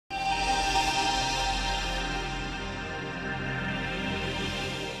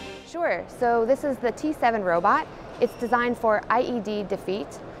Sure. So this is the T7 robot. It's designed for IED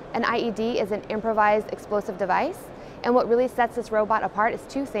defeat. An IED is an improvised explosive device. And what really sets this robot apart is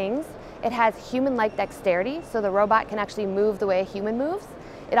two things. It has human-like dexterity, so the robot can actually move the way a human moves.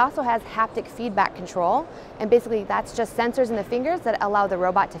 It also has haptic feedback control, and basically that's just sensors in the fingers that allow the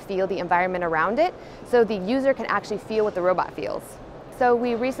robot to feel the environment around it, so the user can actually feel what the robot feels. So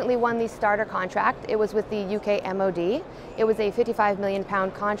we recently won the starter contract. It was with the UK MOD. It was a £55 million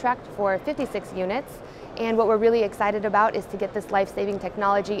contract for 56 units. And what we're really excited about is to get this life-saving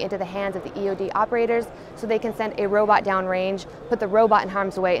technology into the hands of the EOD operators so they can send a robot downrange, put the robot in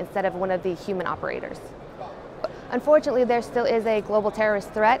harm's way instead of one of the human operators. Unfortunately, there still is a global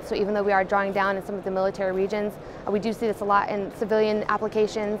terrorist threat, so even though we are drawing down in some of the military regions, we do see this a lot in civilian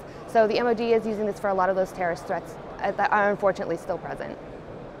applications. So the MOD is using this for a lot of those terrorist threats that are unfortunately still present.